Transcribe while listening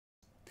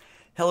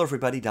Hello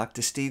everybody,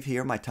 Dr. Steve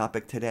here. My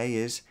topic today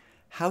is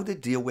how to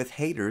deal with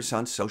haters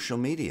on social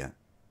media.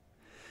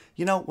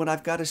 You know, what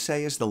I've got to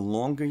say is the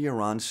longer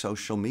you're on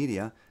social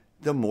media,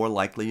 the more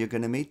likely you're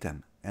going to meet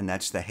them. And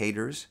that's the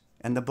haters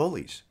and the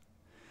bullies.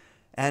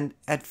 And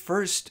at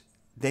first,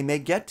 they may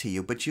get to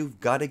you, but you've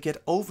got to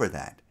get over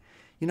that.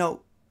 You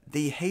know,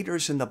 the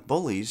haters and the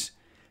bullies,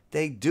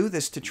 they do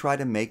this to try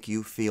to make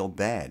you feel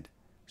bad.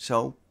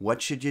 So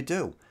what should you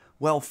do?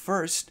 Well,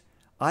 first,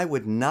 I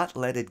would not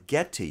let it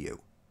get to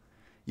you.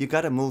 You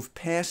got to move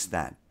past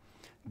that.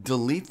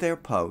 Delete their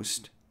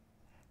post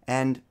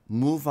and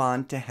move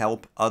on to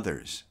help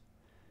others.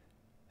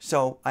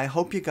 So I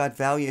hope you got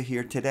value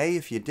here today.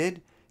 If you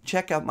did,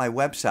 check out my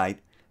website.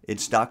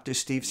 It's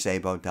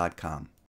drstevesabo.com.